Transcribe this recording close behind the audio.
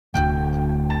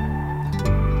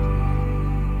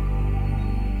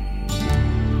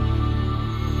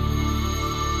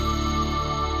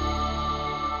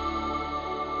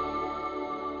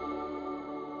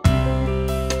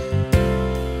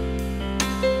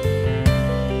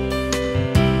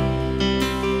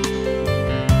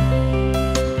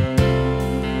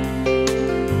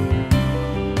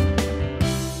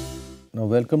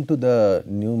welcome to the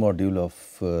new module of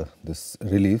this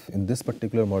relief. In this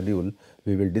particular module,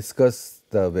 we will discuss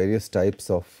the various types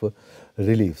of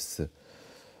reliefs.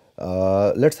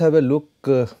 Let's have a look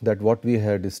at what we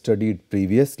had studied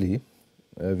previously.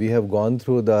 We have gone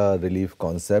through the relief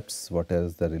concepts, what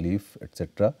is the relief,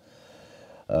 etc.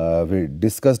 We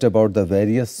discussed about the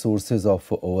various sources of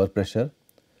overpressure.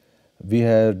 We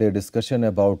had a discussion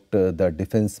about the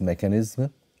defense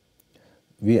mechanism.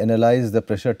 We analyzed the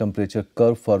pressure temperature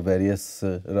curve for various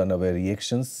runaway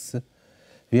reactions.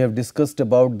 We have discussed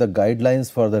about the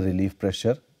guidelines for the relief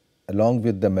pressure along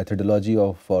with the methodology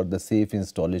for the safe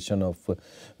installation of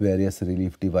various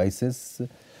relief devices.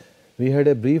 We had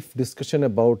a brief discussion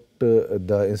about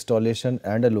the installation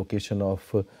and allocation of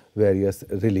various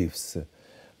reliefs.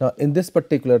 Now, in this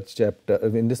particular chapter,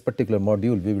 in this particular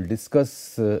module, we will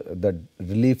discuss the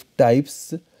relief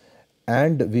types,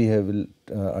 and we will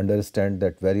understand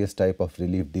that various type of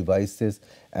relief devices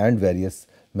and various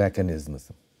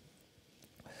mechanisms.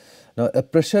 Now, a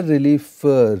pressure relief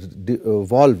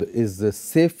valve is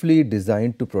safely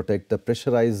designed to protect the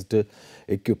pressurized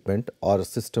equipment or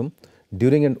system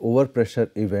during an overpressure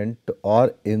event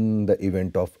or in the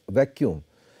event of vacuum.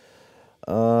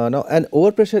 Now, an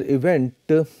overpressure event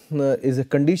is a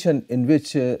condition in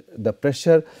which the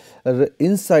pressure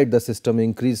inside the system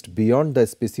increased beyond the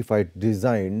specified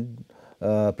design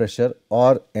pressure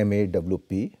or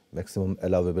MAWP, maximum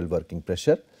allowable working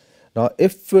pressure. Now,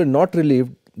 if not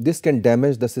relieved, this can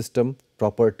damage the system,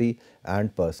 property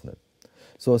and personnel.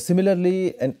 So,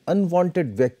 similarly, an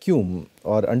unwanted vacuum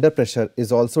or under pressure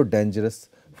is also dangerous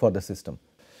for the system.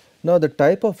 Now, the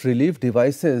type of relief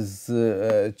devices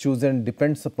chosen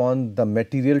depends upon the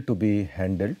material to be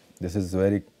handled. This is a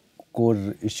very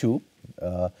core issue.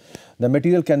 The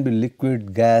material can be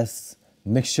liquid, gas,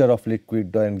 mixture of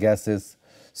liquid and gases,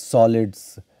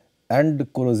 solids and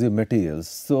corrosive materials.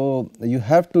 So, you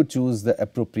have to choose the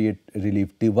appropriate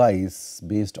relief device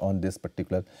based on this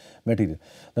particular material.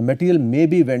 The material may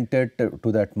be vented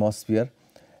to the atmosphere,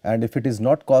 and if it is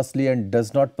not costly and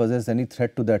does not possess any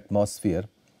threat to the atmosphere,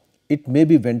 it may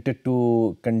be vented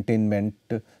to containment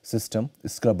system,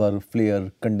 scrubber,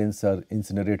 flare, condenser,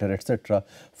 incinerator, etc.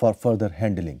 for further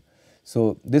handling.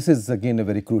 So, this is again a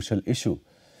very crucial issue.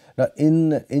 Now,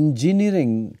 in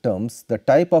engineering terms, the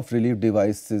type of relief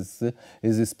device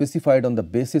is specified on the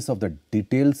basis of the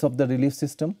details of the relief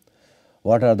system,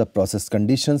 what are the process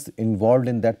conditions involved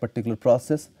in that particular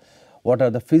process, what are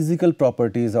the physical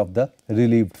properties of the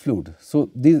relieved fluid. So,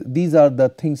 these are the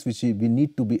things which we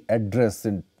need to be addressed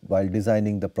while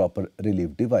designing the proper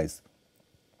relief device.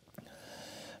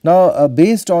 Now,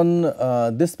 based on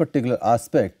this particular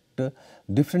aspect,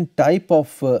 different type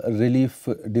of relief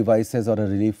devices or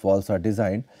relief valves are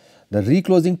designed. The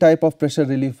reclosing type of pressure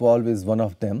relief valve is one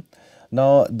of them.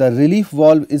 Now, the relief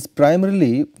valve is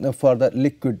primarily for the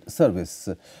liquid service.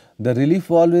 The relief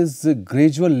valve is a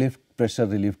gradual lift pressure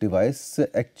relief device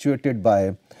actuated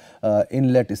by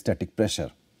inlet static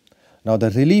pressure. Now,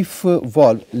 the relief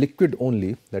valve liquid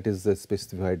only, that is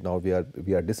specified. Now, we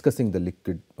are discussing the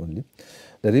liquid only.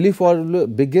 The relief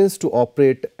valve begins to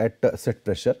operate at set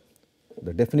pressure.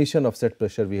 The definition of set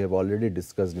pressure we have already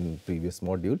discussed in previous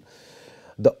module.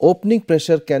 The opening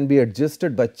pressure can be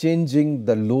adjusted by changing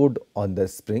the load on the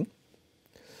spring.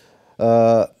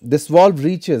 This valve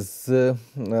reaches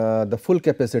the full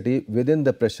capacity within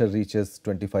the pressure reaches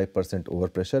 25%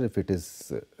 overpressure if it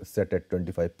is set at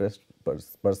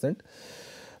 25%.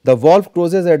 The valve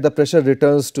closes at the pressure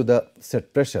returns to the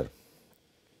set pressure.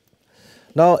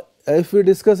 Now, if we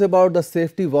discuss about the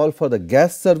safety valve for the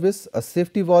gas service, a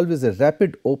safety valve is a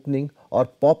rapid opening or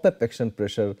pop-up action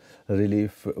pressure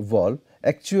relief valve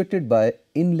actuated by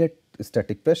inlet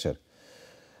static pressure.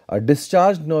 A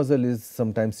discharge nozzle is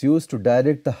sometimes used to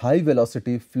direct the high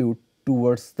velocity fluid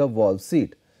towards the valve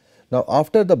seat. Now,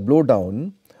 after the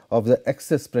blowdown of the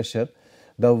excess pressure,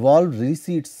 the valve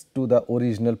recedes to the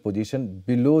original position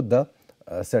below the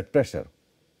set pressure.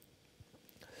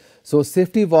 So,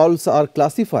 safety valves are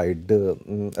classified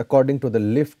according to the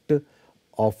lift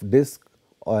of disc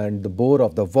and the bore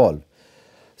of the valve.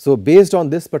 So, based on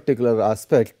this particular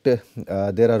aspect,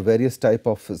 there are various type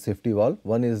of safety valve.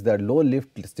 One is the low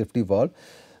lift safety valve.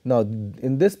 Now,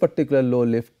 in this particular low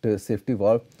lift safety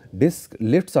valve, disc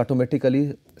lifts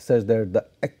automatically such that the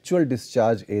actual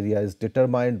discharge area is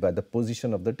determined by the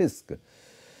position of the disc.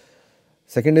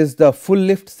 Second is the full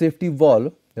lift safety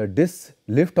valve. The disc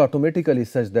lift automatically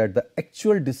such that the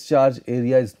actual discharge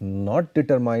area is not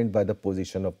determined by the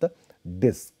position of the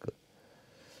disc.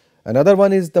 Another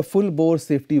one is the full bore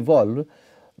safety valve.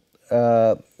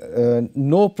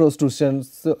 no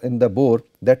protrusions in the bore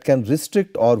that can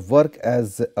restrict or work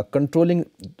as a controlling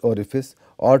orifice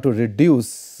or to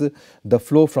reduce the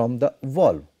flow from the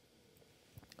valve.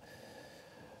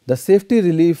 The safety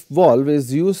relief valve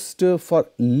is used for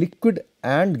liquid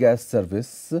and gas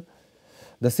service.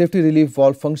 The safety relief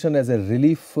valve function as a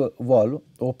relief valve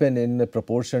open in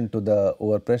proportion to the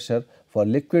overpressure for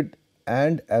liquid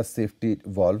and as safety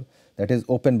valve that is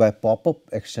open by pop-up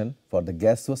action for the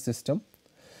gaseous system.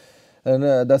 And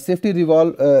the safety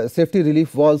relief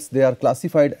valves, they are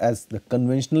classified as the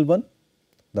conventional one,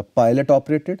 the pilot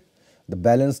operated, the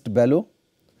balanced bellow,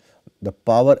 the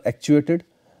power actuated,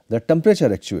 the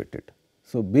temperature actuated.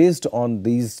 So, based on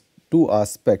these two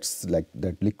aspects like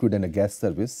that liquid and a gas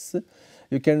service,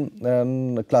 you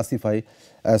can classify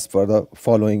as per the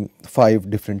following 5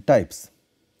 different types.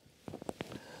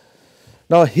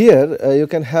 Now, here you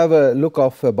can have a look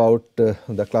of about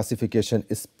the classification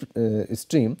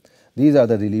stream. These are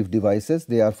the relief devices.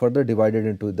 They are further divided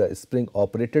into the spring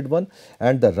operated one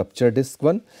and the rupture disc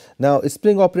one. Now,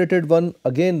 spring operated one,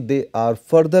 again they are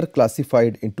further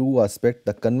classified in 2 aspects,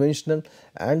 the conventional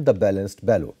and the balanced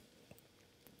bellow.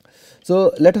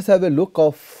 So, let us have a look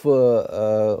of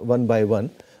one by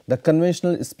one the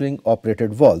conventional spring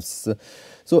operated valves.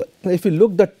 So, if you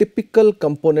look the typical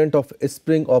component of a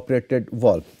spring operated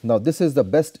valve, now this is the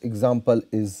best example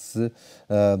is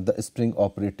the spring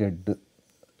operated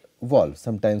valve.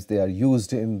 Sometimes they are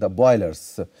used in the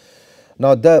boilers.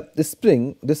 Now, the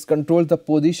spring, this controls the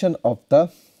position of the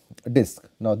disc.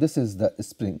 Now, this is the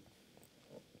spring.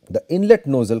 The inlet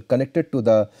nozzle connected to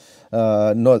the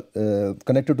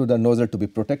nozzle to be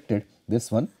protected,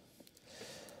 this one.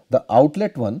 The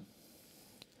outlet one,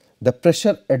 the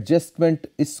pressure adjustment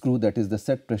screw, that is the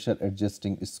set pressure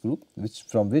adjusting screw,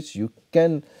 from which you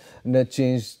can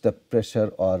change the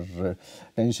pressure or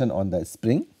tension on the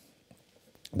spring.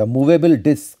 The movable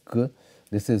disc,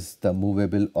 this is the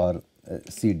movable or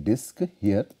seat disc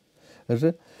here.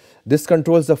 This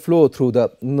controls the flow through the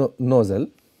nozzle.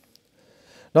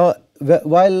 Now,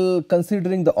 while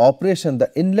considering the operation,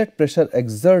 the inlet pressure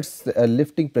exerts a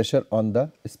lifting pressure on the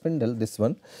spindle, this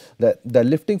one. The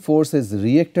lifting force is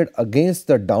reacted against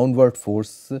the downward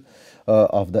force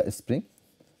of the spring,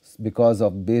 because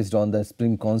of based on the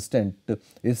spring constant,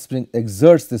 spring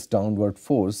exerts this downward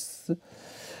force.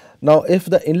 Now, if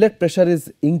the inlet pressure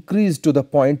is increased to the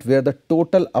point where the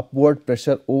total upward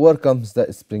pressure overcomes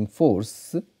the spring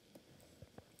force,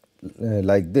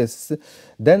 like this,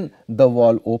 then the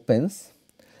valve opens,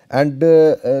 and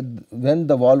when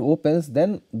the valve opens,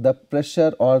 then the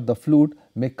pressure or the fluid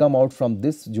may come out from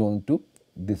this zone to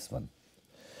this one.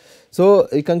 So,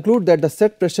 I conclude that the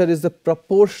set pressure is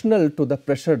proportional to the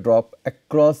pressure drop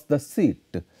across the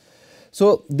seat.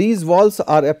 So, these valves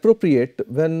are appropriate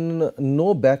when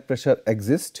no back pressure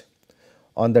exists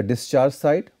on the discharge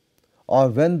side, or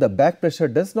when the back pressure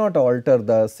does not alter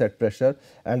the set pressure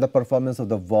and the performance of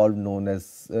the valve known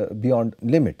as beyond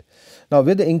limit. Now,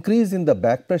 with the increase in the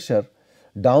back pressure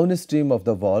downstream of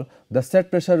the valve, the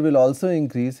set pressure will also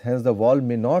increase, hence the valve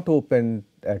may not open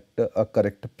at a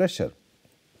correct pressure.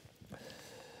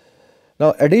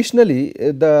 Now, additionally,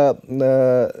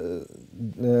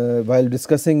 while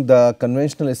discussing the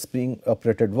conventional spring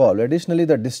operated valve, additionally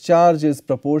the discharge is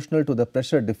proportional to the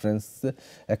pressure difference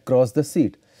across the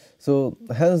seat. So,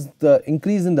 hence the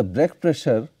increase in the back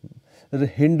pressure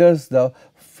hinders the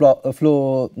flow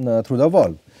through the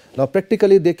valve. Now,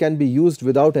 practically they can be used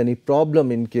without any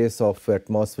problem in case of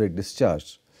atmospheric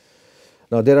discharge.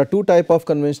 Now, there are 2 types of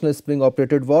conventional spring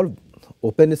operated valve: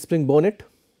 open spring bonnet,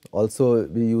 also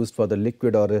be used for the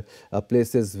liquid or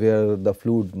places where the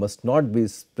fluid must not be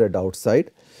spread outside.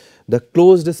 The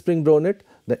closed spring bonnet,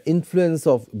 the influence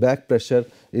of back pressure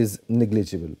is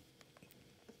negligible.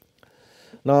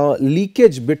 Now,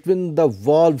 leakage between the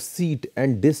valve seat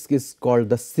and disc is called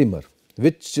the simmer,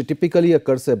 which typically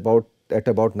occurs at about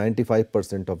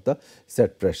 95% of the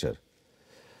set pressure.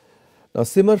 Now,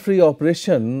 simmer free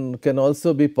operation can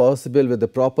also be possible with the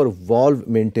proper valve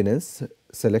maintenance,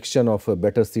 selection of a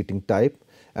better seating type,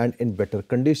 and in better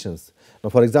conditions. Now,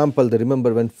 for example,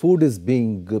 remember when food is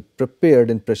being prepared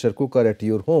in pressure cooker at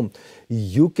your home,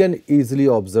 you can easily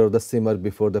observe the simmer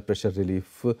before the pressure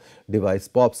relief device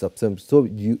pops up. So,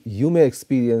 you may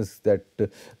experience that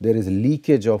there is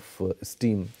leakage of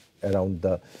steam around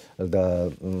the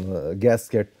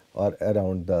gasket or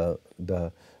around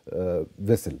the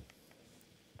vessel.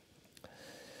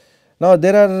 Now,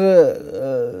 there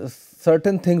are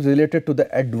certain things related to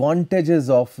the advantages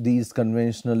of these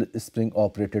conventional spring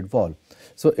operated valve.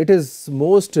 So, it is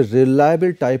most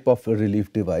reliable type of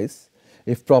relief device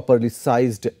if properly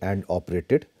sized and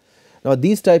operated. Now,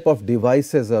 these type of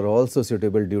devices are also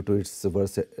suitable due to its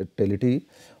versatility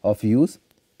of use.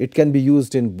 It can be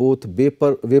used in both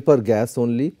vapor gas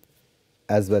only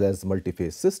as well as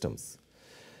multi-phase systems.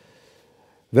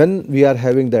 When we are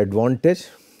having the advantage,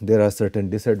 there are certain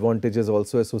disadvantages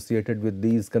also associated with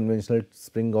these conventional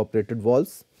spring operated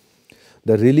valves.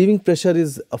 The relieving pressure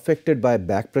is affected by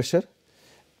back pressure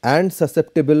and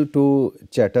susceptible to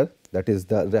chatter, that is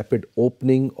the rapid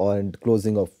opening and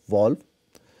closing of valve.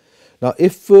 Now,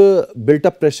 if built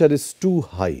up pressure is too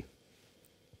high,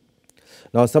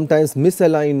 now sometimes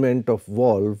misalignment of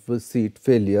valve seat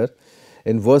failure,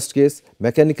 in worst case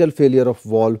mechanical failure of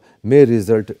valve may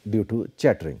result due to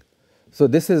chattering. So,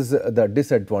 this is the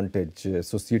disadvantage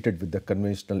associated with the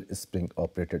conventional spring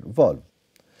operated valve.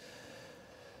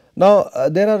 Now,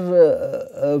 there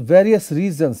are various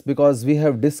reasons, because we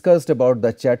have discussed about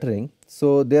the chattering.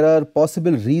 So, there are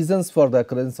possible reasons for the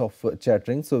occurrence of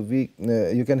chattering. So,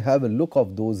 you can have a look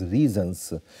of those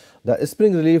reasons. The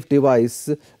spring relief device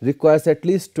requires at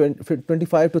least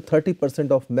 25 to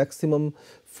 30% of maximum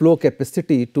flow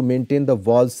capacity to maintain the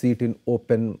valve seat in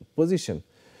open position.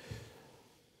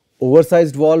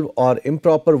 Oversized valve or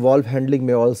improper valve handling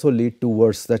may also lead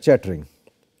towards the chattering.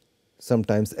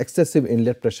 Sometimes excessive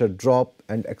inlet pressure drop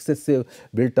and excessive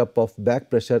built up of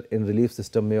back pressure in relief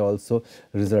system may also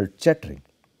result chattering.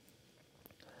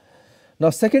 Now,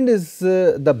 second is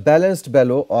the balanced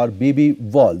bellow or BB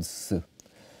valves.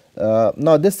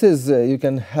 Now, this is you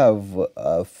can have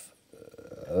a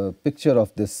picture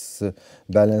of this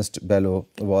balanced bellow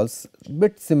valves,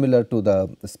 bit similar to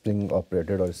the spring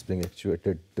operated or spring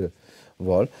actuated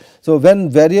valve. So, when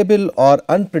variable or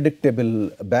unpredictable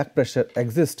back pressure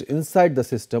exists inside the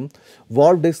system,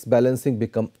 valve disc balancing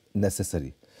become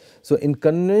necessary. So, in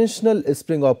conventional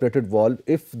spring operated valve,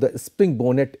 if the spring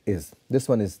bonnet is, this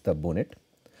one is the bonnet.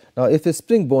 Now, if a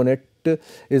spring bonnet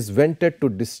is vented to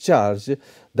discharge,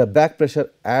 the back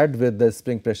pressure add with the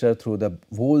spring pressure through the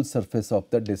whole surface of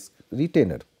the disc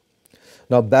retainer.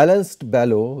 Now, balanced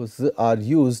bellows are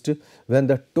used when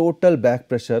the total back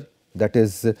pressure, that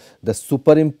is the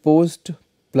superimposed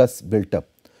plus built up.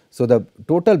 So, the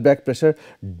total back pressure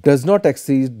does not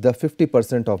exceed the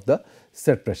 50% of the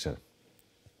set pressure.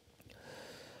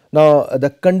 Now, the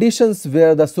conditions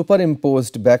where the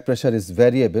superimposed back pressure is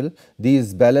variable,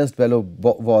 these balanced bellow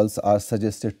valves are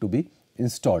suggested to be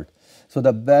installed. So,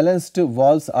 the balanced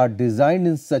valves are designed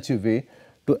in such a way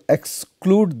to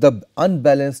exclude the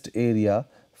unbalanced area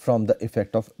from the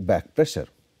effect of back pressure.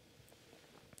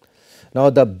 Now,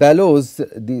 the bellows,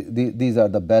 these are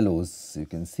the bellows, you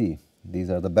can see these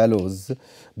are the bellows.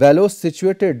 Bellows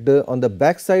situated on the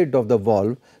back side of the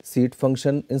valve seat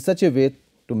function in such a way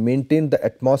to maintain the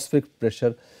atmospheric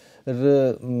pressure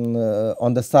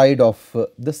on the side of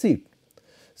the seat.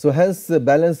 So, hence the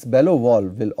balanced bellow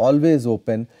valve will always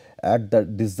open at the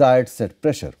desired set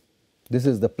pressure. This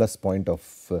is the plus point of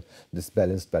this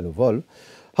balanced bellow valve.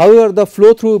 However, the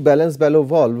flow through balanced bellow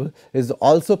valve is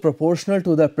also proportional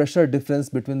to the pressure difference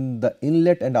between the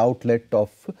inlet and outlet of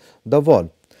the valve.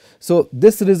 So,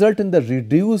 this result in the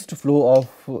reduced flow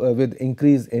of with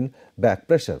increase in back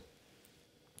pressure.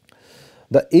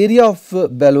 The area of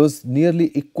bellows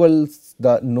nearly equals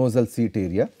the nozzle seat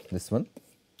area, this one.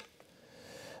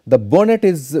 The bonnet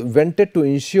is vented to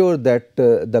ensure that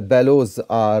the bellows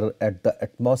are at the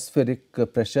atmospheric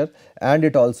pressure, and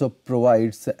it also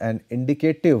provides an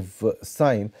indicative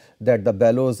sign that the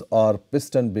bellows or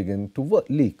piston begin to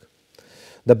leak.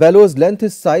 The bellows length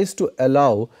is sized to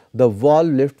allow the valve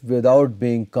lift without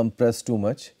being compressed too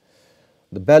much.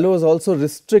 The bellows also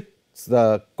restricts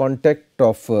the contact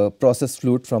of process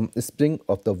fluid from spring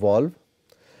of the valve.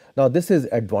 Now, this is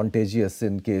advantageous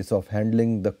in case of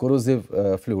handling the corrosive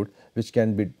fluid which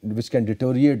can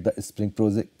deteriorate the spring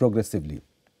progressively.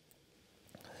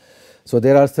 So,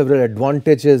 there are several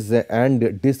advantages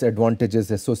and disadvantages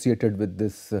associated with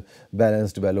this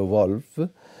balanced bellow valve.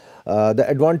 The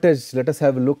advantage, let us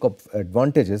have a look of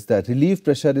advantages. The relief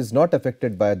pressure is not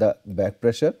affected by the back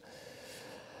pressure.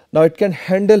 Now, it can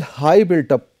handle high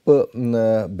built up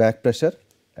back pressure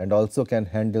and also can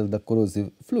handle the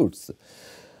corrosive fluids.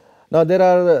 Now, there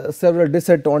are several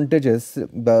disadvantages.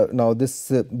 Now, this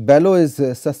bellow is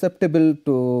susceptible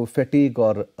to fatigue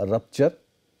or rupture.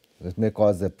 It may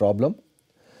cause a problem.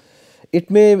 It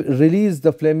may release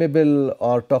the flammable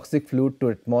or toxic fluid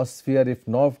to atmosphere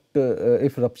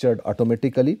if ruptured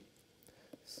automatically.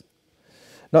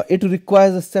 Now, it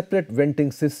requires a separate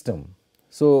venting system.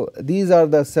 So, these are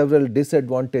the several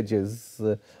disadvantages,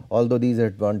 although these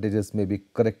advantages may be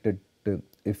corrected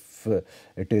if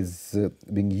it is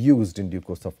being used in due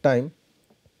course of time.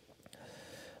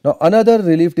 Now, another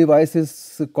relief device is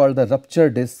is called the rupture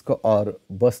disc or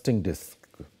bursting disc.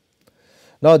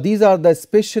 Now, these are the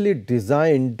specially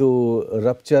designed to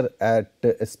rupture at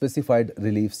a specified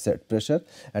relief set pressure,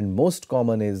 and most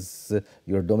common is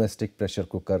your domestic pressure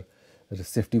cooker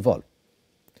safety valve.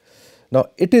 Now,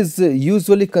 it is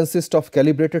usually consists of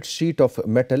calibrated sheet of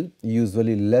metal,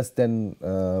 usually less than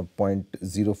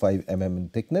 0.05 mm in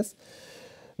thickness.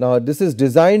 Now, this is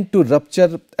designed to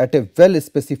rupture at a well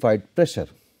specified pressure.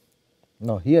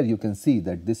 Now, here you can see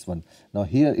that this one. Now,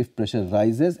 here if pressure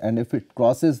rises and if it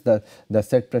crosses the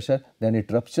set pressure, then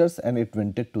it ruptures and it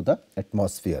vented to the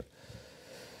atmosphere.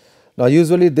 Now,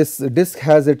 usually this disc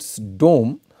has its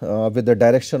dome with the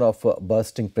direction of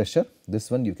bursting pressure. This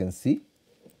one you can see.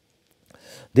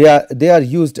 They are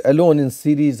used alone, in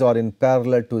series or in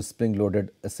parallel to spring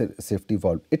loaded safety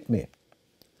valve. It may.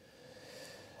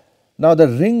 Now, the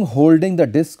ring holding the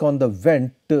disc on the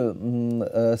vent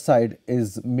side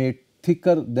is made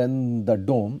thicker than the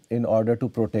dome in order to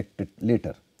protect it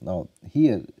later. Now,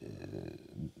 here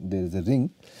there is a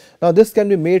ring. Now, this can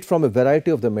be made from a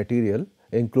variety of the material,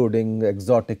 including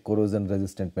exotic corrosion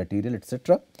resistant material,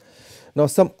 etc. Now,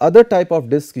 some other type of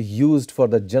disc used for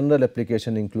the general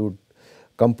application include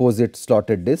composite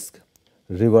slotted disc,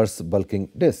 reverse bulking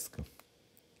disc.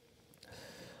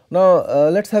 Now,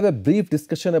 let us have a brief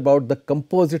discussion about the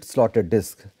composite slotted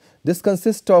disc. This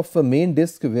consists of a main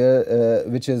disc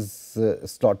which is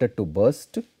slotted to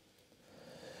burst.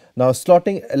 Now,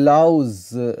 slotting allows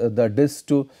the disc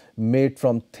to made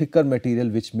from thicker material,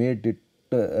 which made it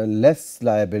less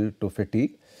liable to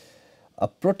fatigue. A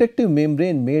protective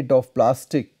membrane made of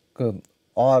plastic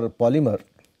or polymer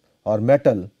or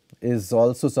metal is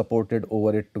also supported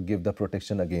over it to give the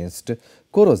protection against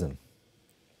corrosion.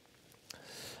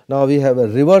 Now, we have a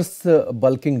reverse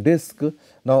bulking disc.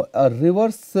 Now, a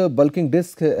reverse bulking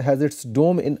disc has its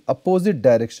dome in opposite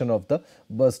direction of the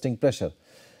bursting pressure.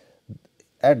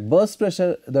 At burst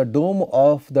pressure, the dome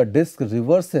of the disc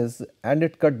reverses and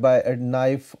it cut by a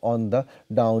knife on the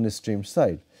downstream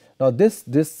side. Now, this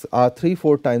discs are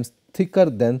 3-4 times thicker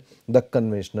than the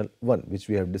conventional one, which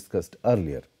we have discussed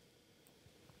earlier.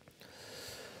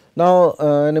 Now,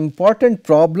 an important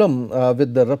problem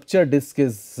with the rupture disc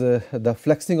is the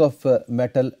flexing of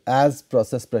metal as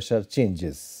process pressure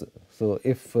changes. So,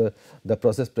 if the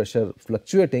process pressure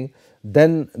fluctuating,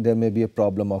 then there may be a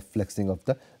problem of flexing of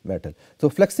the metal. So,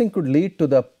 flexing could lead to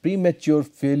the premature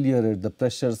failure at the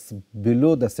pressures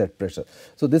below the set pressure.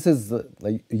 So, this is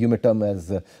you may term as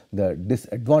the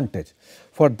disadvantage.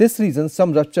 For this reason,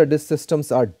 some rupture disc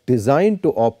systems are designed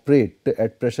to operate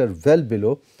at pressure well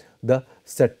below the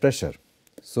set pressure.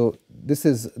 So, this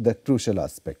is the crucial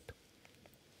aspect.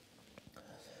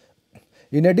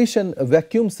 In addition,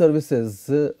 vacuum services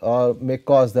may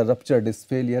cause the rupture disc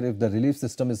failure if the relief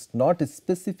system is not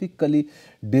specifically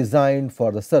designed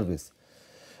for the service.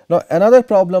 Now, another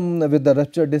problem with the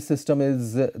rupture disc system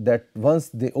is that once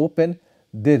they open,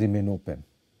 they remain open.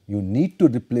 You need to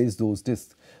replace those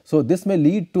discs. So, this may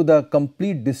lead to the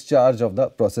complete discharge of the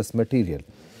process material.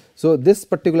 So, this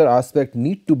particular aspect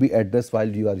need to be addressed while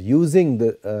you are using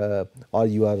the or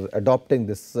you are adopting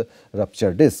this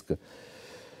rupture disc.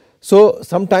 So,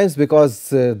 sometimes because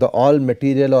the all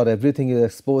material or everything is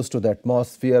exposed to the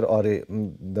atmosphere or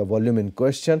the volume in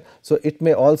question, so it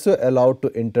may also allow to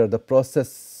enter the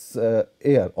process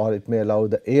air, or it may allow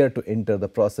the air to enter the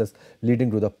process,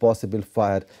 leading to the possible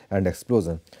fire and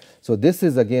explosion. So, this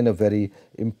is again a very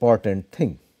important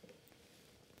thing.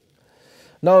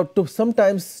 Now,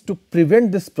 sometimes to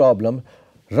prevent this problem,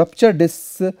 rupture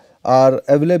discs are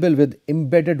available with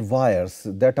embedded wires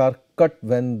that are cut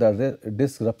when the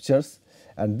disc ruptures,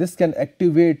 and this can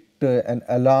activate an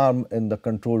alarm in the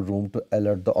control room to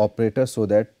alert the operator, so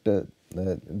that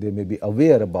they may be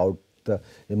aware about the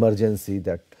emergency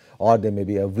that, or they may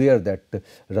be aware that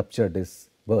rupture disc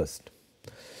burst.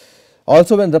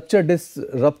 Also, when rupture discs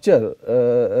rupture,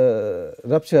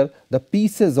 the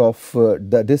pieces of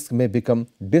the disc may become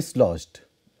dislodged,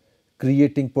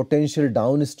 creating potential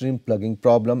downstream plugging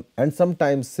problem, and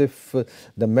sometimes if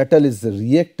the metal is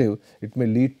reactive, it may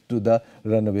lead to the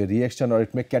runaway reaction, or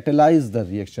it may catalyze the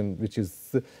reaction which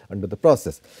is under the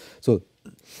process. So,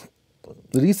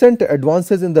 recent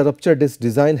advances in the rupture disc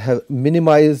design have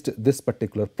minimized this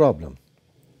particular problem.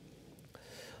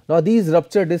 Now, these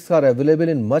rupture discs are available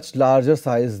in much larger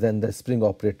size than the spring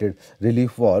operated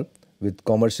relief valve, with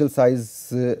commercial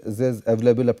sizes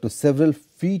available up to several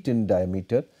feet in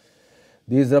diameter.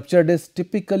 These rupture discs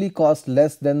typically cost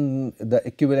less than the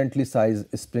equivalently sized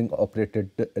spring operated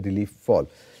relief valve,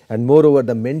 and moreover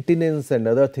the maintenance and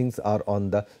other things are on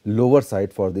the lower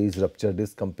side for these rupture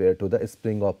discs compared to the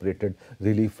spring operated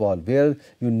relief valve, where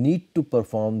you need to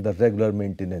perform the regular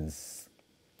maintenance.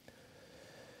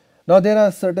 Now, there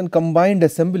are certain combined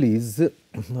assemblies.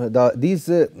 These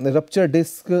rupture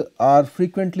discs are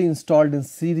frequently installed in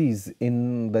series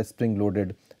in the spring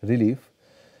loaded relief.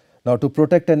 Now, to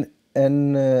protect an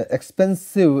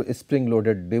expensive spring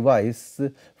loaded device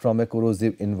from a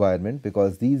corrosive environment,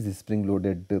 because these spring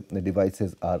loaded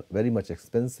devices are very much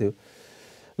expensive.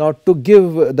 Now, to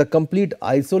give the complete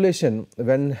isolation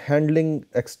when handling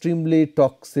extremely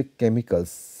toxic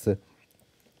chemicals,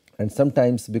 and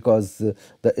sometimes because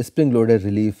the spring loaded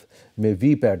relief may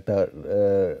weep at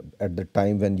the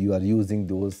time when you are using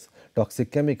those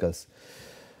toxic chemicals.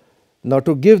 Now,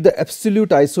 to give the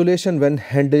absolute isolation when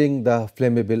handling the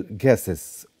flammable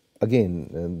gases,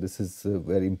 again this is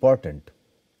very important.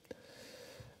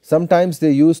 Sometimes they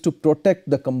used to protect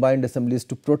the combined assemblies,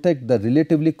 to protect the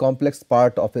relatively complex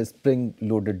part of a spring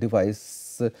loaded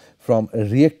device from a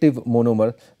reactive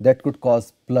monomer that could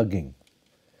cause plugging.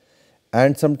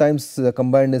 And sometimes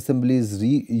combined assembly is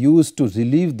used to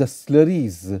relieve the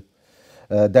slurries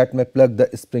that may plug the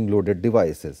spring loaded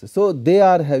devices. So, they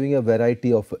are having a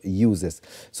variety of uses.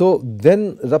 So,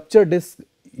 when rupture discs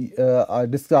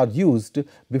are used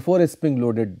before a spring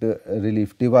loaded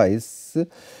relief device,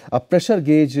 a pressure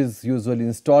gauge is usually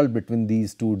installed between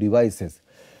these two devices.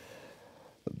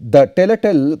 The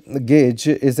telltale gauge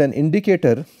is an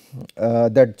indicator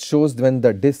that shows when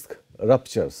the disc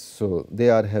ruptures. So, they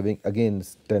are having again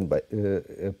standby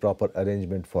a proper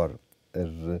arrangement for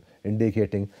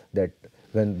indicating that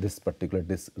when this particular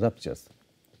disc ruptures.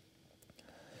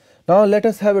 Now, let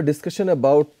us have a discussion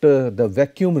about the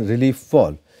vacuum relief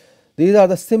valve. These are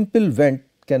the simple vent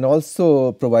can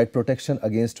also provide protection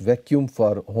against vacuum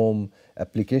for home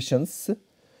applications.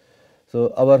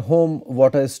 So, our home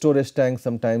water storage tanks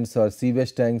sometimes or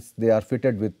sewage tanks, they are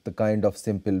fitted with the kind of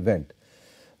simple vent.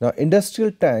 Now,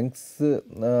 industrial tanks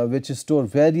which store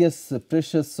various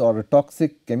precious or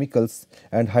toxic chemicals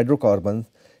and hydrocarbons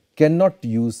cannot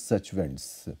use such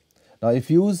vents. Now, if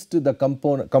used, the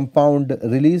compound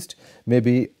released may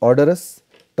be odorous,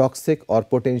 toxic or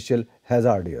potential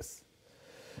hazardous.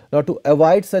 Now, to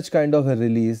avoid such kind of a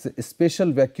release,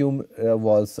 special vacuum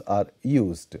valves are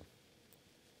used.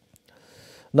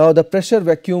 Now, the pressure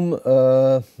vacuum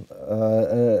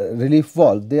relief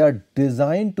valve, they are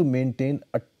designed to maintain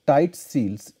a tight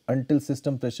seals until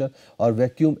system pressure or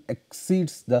vacuum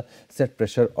exceeds the set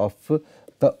pressure of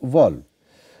the valve.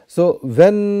 So,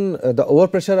 when the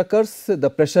overpressure occurs, the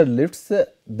pressure lifts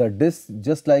the disc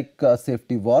just like a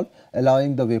safety valve,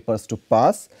 allowing the vapors to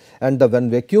pass, and when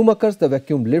vacuum occurs, the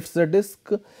vacuum lifts the disc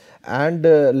and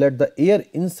let the air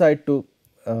inside to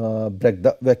break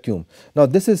the vacuum. Now,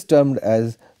 this is termed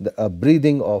as the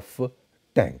breathing of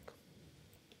tank.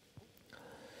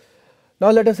 Now,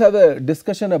 let us have a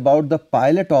discussion about the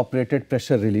pilot operated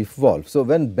pressure relief valve. So,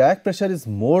 when back pressure is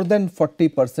more than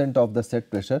 40% of the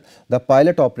set pressure, the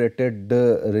pilot operated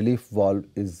relief valve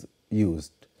is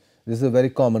used. This is a very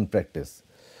common practice.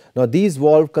 Now, these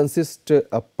valves consist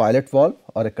a pilot valve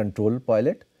or a control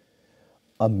pilot,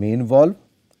 a main valve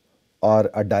or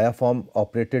a diaphragm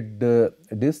operated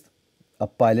disc, a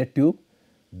pilot tube,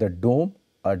 the dome,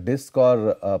 a disc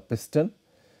or a piston,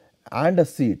 and a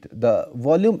seat. The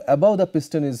volume above the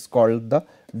piston is called the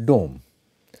dome.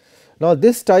 Now,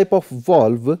 this type of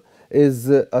valve is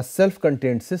a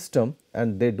self-contained system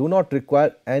and they do not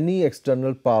require any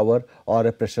external power or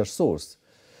a pressure source.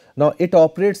 Now, it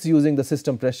operates using the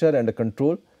system pressure and a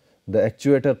control the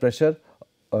actuator pressure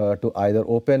to either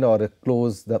open or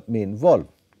close the main valve.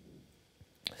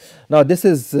 Now, this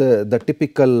is the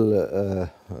typical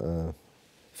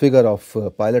figure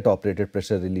of pilot operated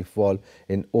pressure relief valve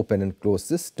in open and closed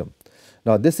system.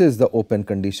 Now, this is the open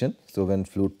condition. So, when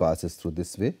fluid passes through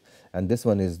this way, and this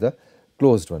one is the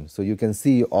closed one. So, you can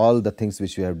see all the things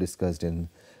which we have discussed in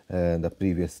the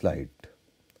previous slide,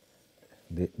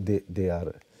 they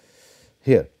are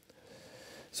here.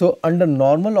 So, under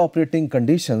normal operating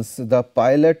conditions, the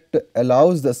pilot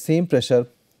allows the same pressure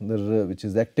which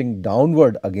is acting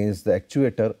downward against the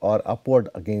actuator or upward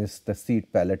against the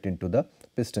seat pallet into the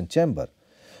piston chamber.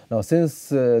 Now, since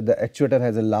the actuator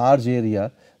has a large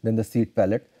area than the seat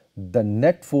pallet, the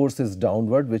net force is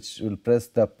downward, which will press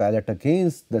the pallet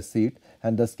against the seat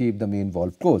and thus keep the main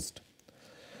valve closed.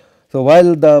 So,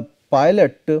 while the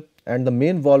pilot and the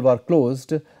main valve are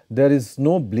closed, there is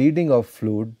no bleeding of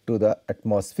fluid to the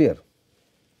atmosphere.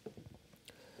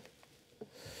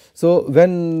 So,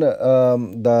 when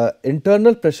the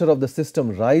internal pressure of the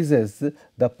system rises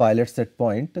the pilot set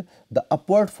point, the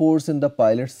upward force in the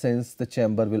pilot sense the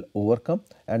chamber will overcome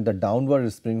and the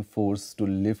downward spring force to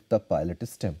lift the pilot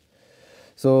stem.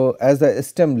 So, as the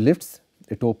stem lifts,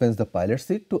 it opens the pilot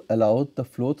seat to allow the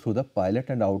flow through the pilot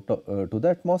and out to the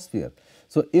atmosphere.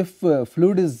 So, if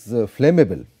fluid is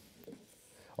flammable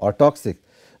or toxic,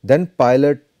 then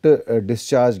pilot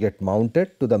discharge get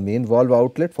mounted to the main valve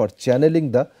outlet for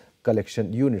channeling the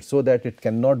collection unit, so that it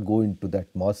cannot go into the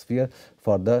atmosphere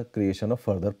for the creation of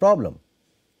further problem.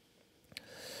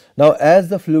 Now, as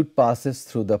the fluid passes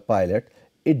through the pilot,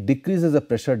 it decreases the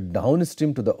pressure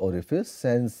downstream to the orifice,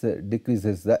 hence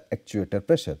decreases the actuator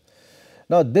pressure.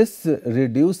 Now, this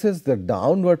reduces the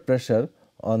downward pressure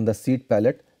on the seat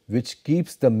pallet, which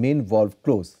keeps the main valve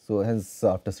closed. So, hence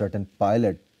after certain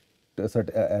pilot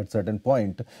at certain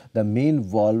point the main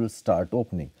valve start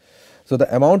opening. So,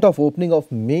 the amount of opening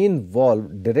of main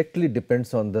valve directly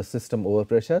depends on the system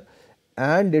overpressure,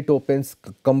 and it opens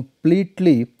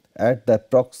completely at the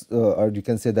or you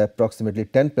can say the approximately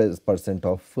 10%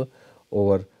 of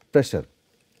over pressure.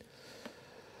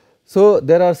 So,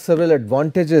 there are several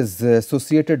advantages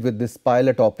associated with this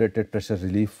pilot operated pressure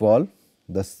relief valve.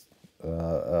 The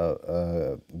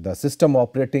system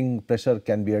operating pressure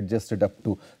can be adjusted up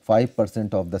to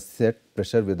 5% of the set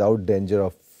pressure without danger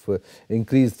of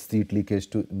increased seat leakage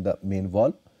to the main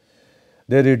valve.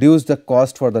 They reduce the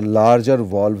cost for the larger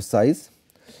valve size.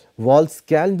 Valves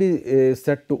can be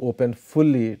set to open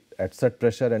fully at set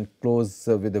pressure and close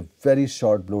with a very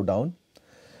short blowdown.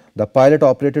 The pilot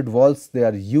operated valves, they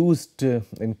are used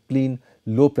in clean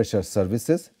low pressure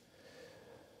services.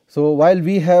 So, while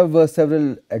we have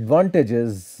several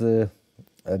advantages,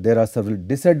 there are several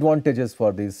disadvantages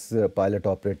for these pilot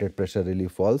operated pressure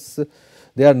relief valves.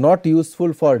 They are not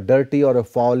useful for dirty or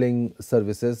fouling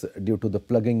services due to the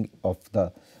plugging of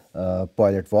the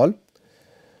pilot valve.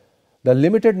 The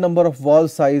limited number of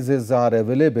valve sizes are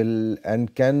available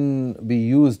and can be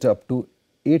used up to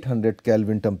 800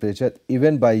 Kelvin temperature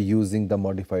even by using the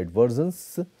modified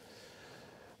versions.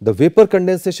 The vapor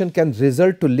condensation can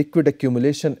result to liquid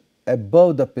accumulation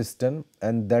above the piston,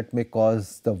 and that may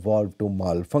cause the valve to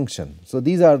malfunction. So,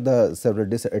 these are the several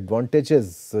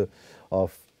disadvantages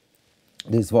of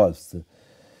these valves.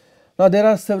 Now, there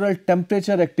are several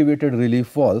temperature activated relief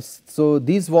valves. So,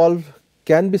 these valves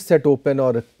can be set open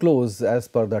or closed as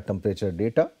per the temperature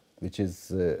data which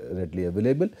is readily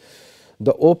available.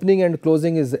 The opening and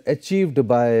closing is achieved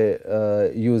by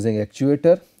using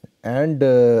actuator and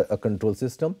a control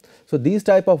system. So, these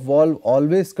type of valve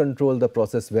always control the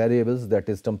process variables, that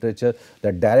is temperature,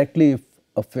 that directly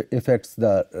affects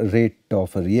the rate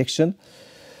of a reaction.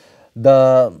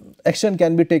 The action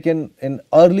can be taken in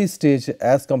early stage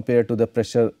as compared to the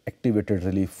pressure activated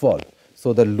relief valve.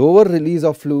 So, the lower release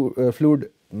of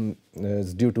fluid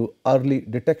is due to early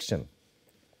detection.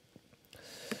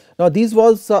 Now, these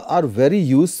valves are very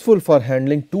useful for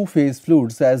handling two-phase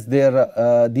fluids, as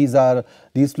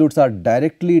these fluids are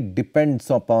directly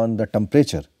depends upon the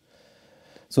temperature.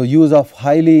 So, use of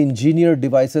highly engineered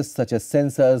devices such as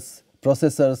sensors,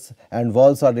 processors and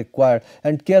valves are required,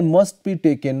 and care must be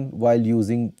taken while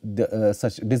using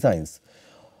such designs.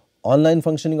 Online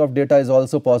functioning of data is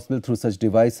also possible through such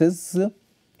devices.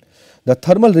 The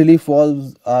thermal relief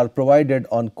valves are provided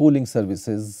on cooling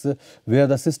services where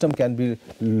the system can be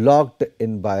locked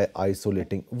in by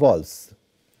isolating valves.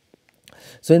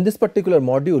 So, in this particular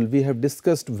module we have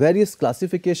discussed various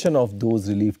classification of those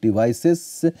relief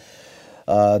devices,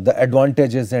 the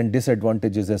advantages and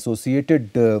disadvantages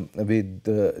associated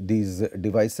with these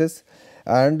devices.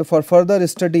 And for further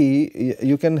study,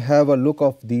 you can have a look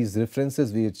of these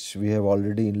references which we have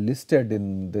already enlisted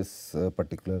in this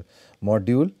particular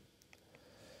module.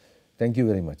 Thank you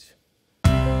very much.